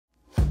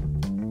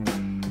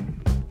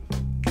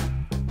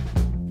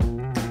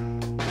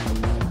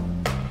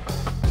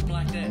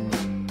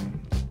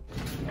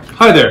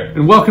Hi there,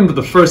 and welcome to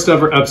the first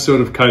ever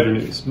episode of Kiter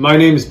News. My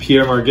name is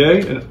Pierre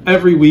Marguet, and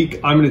every week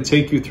I'm going to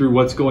take you through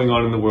what's going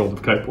on in the world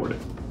of kiteboarding.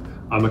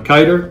 I'm a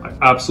kiter, I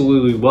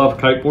absolutely love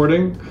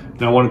kiteboarding,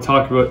 and I want to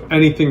talk about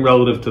anything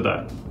relative to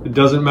that. It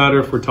doesn't matter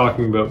if we're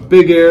talking about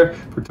big air,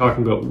 if we're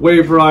talking about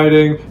wave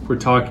riding, if we're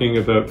talking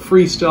about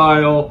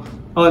freestyle,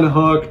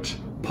 unhooked,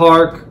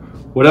 park,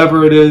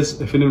 whatever it is,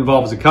 if it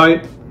involves a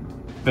kite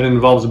and it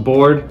involves a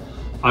board,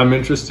 I'm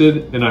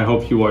interested, and I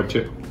hope you are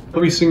too.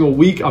 Every single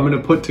week, I'm going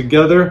to put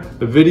together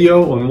a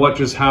video on what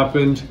just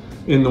happened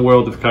in the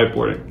world of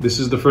kiteboarding. This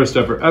is the first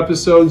ever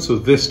episode, so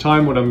this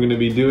time what I'm going to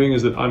be doing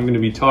is that I'm going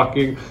to be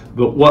talking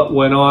about what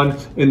went on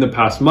in the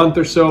past month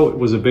or so. It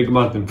was a big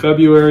month in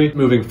February.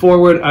 Moving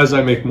forward, as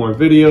I make more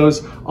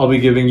videos, I'll be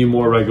giving you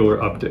more regular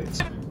updates.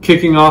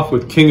 Kicking off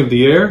with King of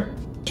the Air.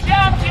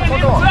 Champion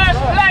in first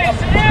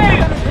place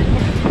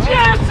is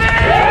Jesse!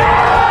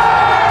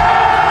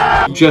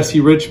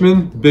 Jesse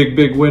Richmond,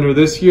 big winner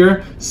this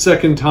year,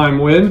 second time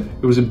win.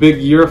 It was a big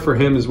year for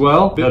him as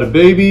well. He had a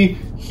baby,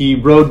 he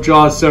rode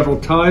Jaws several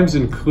times,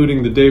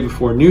 including the day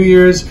before New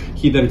Year's.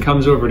 He then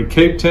comes over to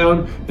Cape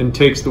Town and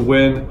takes the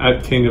win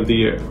at King of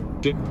the Air.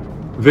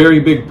 Very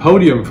big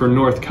podium for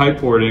North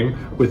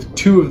Kiteboarding, with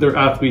two of their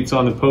athletes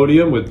on the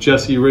podium, with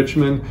Jesse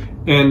Richmond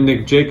and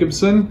Nick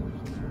Jacobson.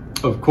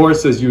 Of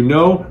course, as you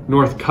know,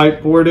 North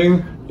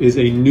Kiteboarding is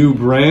a new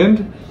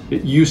brand.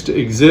 It used to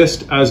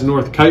exist as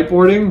North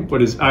Kiteboarding, but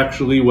is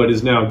actually what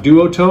is now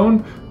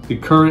Duotone. The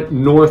current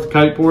North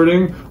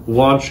Kiteboarding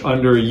launched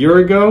under a year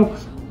ago,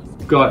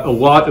 got a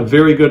lot of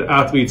very good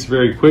athletes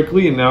very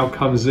quickly, and now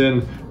comes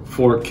in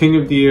for King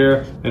of the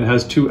Air and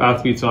has two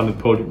athletes on the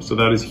podium, so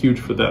that is huge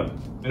for them.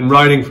 And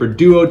riding for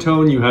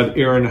Duotone, you had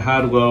Aaron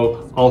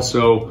Hadlow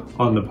also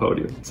on the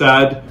podium.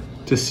 Sad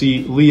to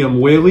see Liam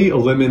Whaley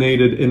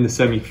eliminated in the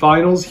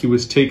semifinals. He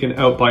was taken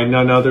out by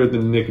none other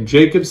than Nick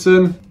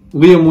Jacobson.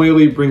 Liam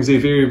Whaley brings a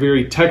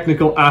very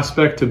technical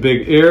aspect to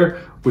big air,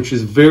 which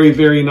is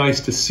very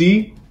nice to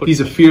see. But he's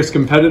a fierce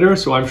competitor,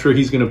 so I'm sure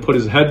he's going to put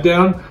his head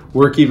down,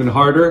 work even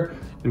harder,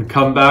 and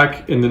come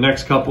back in the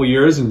next couple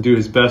years and do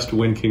his best to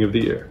win King of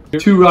the Year.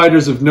 Two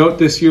riders of note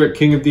this year at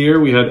King of the Year.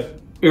 We had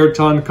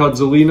Ayrton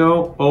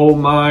Cozzolino. Oh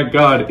my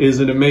God,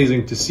 isn't it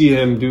amazing to see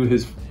him do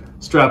his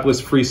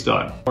strapless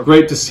freestyle.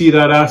 Great to see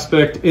that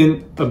aspect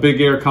in a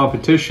big air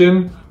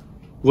competition.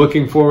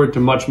 Looking forward to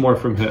much more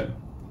from him.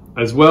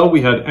 As well,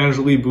 we had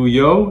Angélie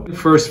Bouillot,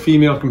 first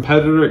female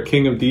competitor at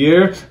King of the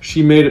Air.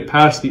 She made it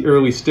past the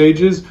early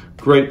stages.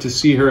 Great to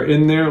see her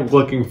in there.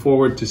 Looking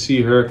forward to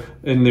see her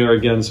in there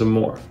again some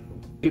more.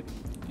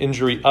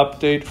 Injury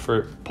update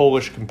for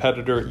Polish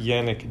competitor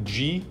Yannick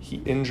G. He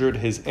injured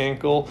his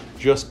ankle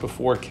just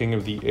before King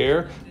of the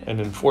Air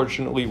and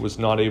unfortunately was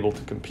not able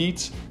to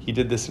compete. He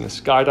did this in a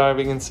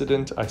skydiving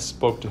incident. I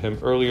spoke to him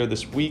earlier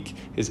this week.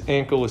 His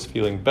ankle is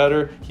feeling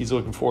better. He's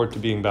looking forward to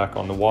being back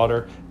on the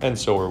water, and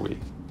so are we.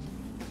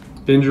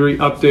 Injury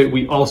update,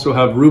 we also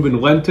have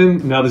Ruben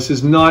Lenton. Now this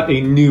is not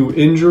a new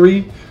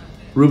injury.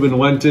 Ruben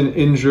Lenton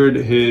injured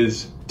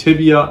his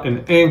tibia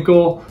and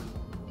ankle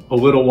a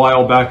little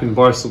while back in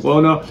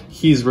Barcelona.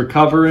 He's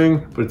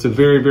recovering, but it's a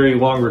very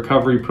long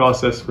recovery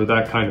process for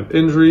that kind of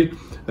injury.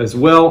 As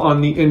well, on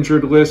the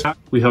injured list,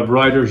 we have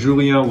rider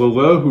Julien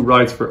Leleu, who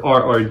rides for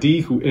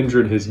RRD, who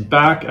injured his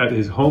back at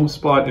his home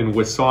spot in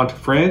Ouessant,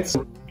 France.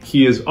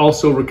 He is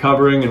also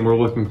recovering, and we're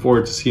looking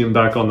forward to see him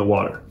back on the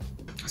water.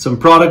 Some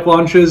product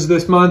launches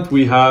this month.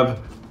 We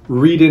have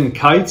Reedin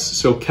kites.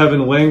 So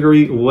Kevin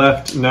Langery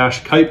left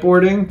Nash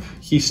Kiteboarding.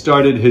 He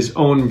started his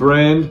own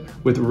brand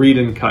with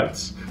Reedin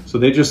kites. So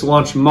they just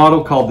launched a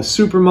model called the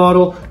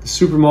Supermodel. The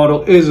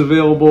Supermodel is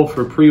available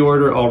for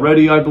pre-order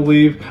already, I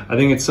believe. I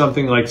think it's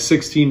something like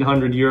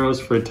 1,600 euros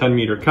for a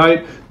 10-meter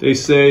kite. They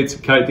say it's a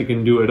kite that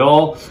can do it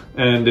all,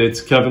 and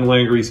it's Kevin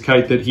Langery's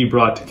kite that he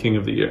brought to King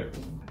of the Air.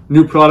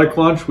 New product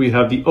launch, we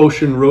have the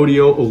Ocean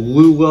Rodeo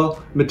Aluula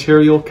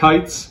material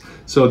kites.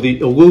 So the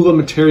Aluula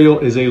material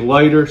is a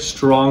lighter,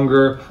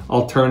 stronger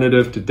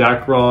alternative to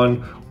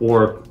Dacron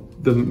or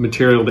the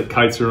material that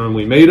kites are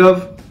normally made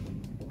of.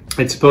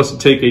 It's supposed to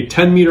take a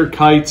 10-meter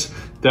kite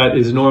that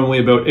is normally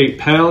about 8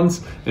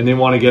 pounds, and they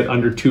want to get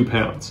under 2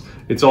 pounds.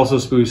 It's also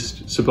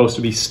supposed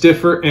to be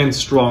stiffer and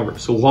stronger,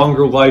 so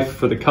longer life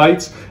for the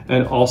kites,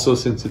 and also,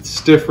 since it's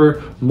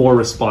stiffer, more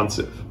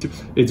responsive.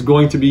 It's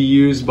going to be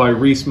used by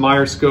Reese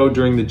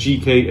during the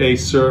GKA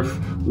Surf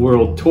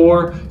World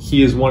Tour.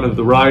 He is one of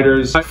the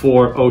riders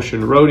for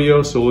Ocean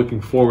Rodeo, so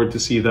looking forward to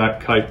see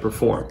that kite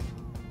perform.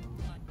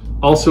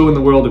 Also in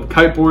the world of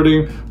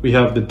kiteboarding, we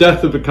have the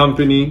death of a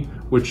company,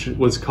 which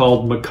was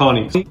called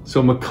Makani.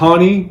 So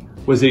Makani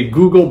was a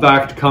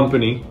Google-backed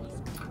company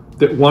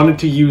that wanted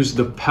to use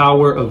the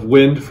power of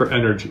wind for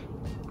energy.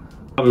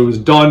 It was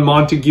Don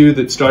Montague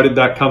that started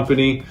that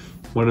company,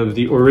 one of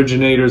the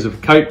originators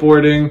of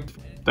kiteboarding.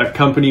 That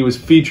company was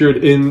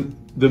featured in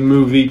the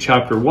movie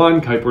Chapter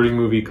 1, kiteboarding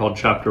movie called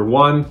Chapter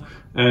 1,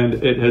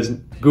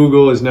 and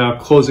Google is now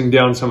closing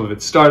down some of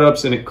its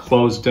startups, and it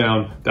closed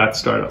down that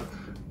startup.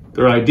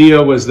 Their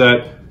idea was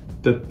that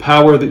the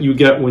power that you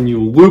get when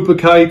you loop a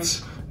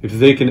kite If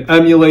they can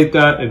emulate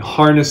that and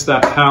harness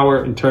that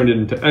power and turn it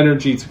into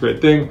energy, it's a great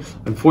thing.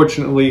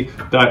 Unfortunately,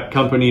 that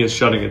company is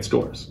shutting its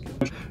doors.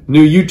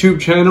 New YouTube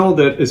channel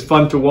that is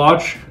fun to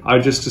watch. I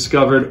just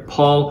discovered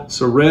Paul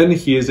Sorin.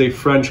 He is a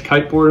French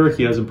kiteboarder.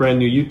 He has a brand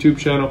new YouTube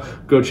channel.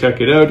 Go check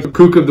it out.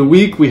 Kook of the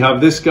week, we have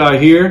this guy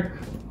here.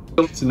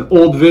 It's an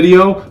old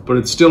video, but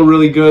it's still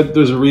really good.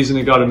 There's a reason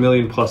it got 1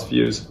 million+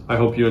 views. I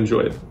hope you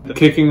enjoy it.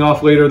 Kicking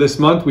off later this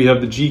month, we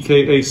have the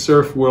GKA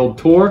Surf World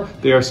Tour.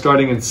 They are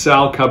starting in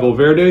Sal, Cabo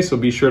Verde, so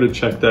be sure to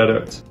check that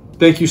out.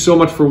 Thank you so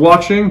much for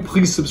watching.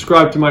 Please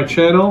subscribe to my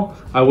channel.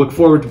 I look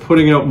forward to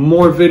putting out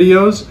more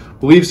videos.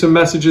 Leave some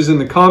messages in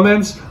the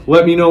comments.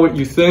 Let me know what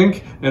you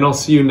think, and I'll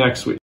see you next week.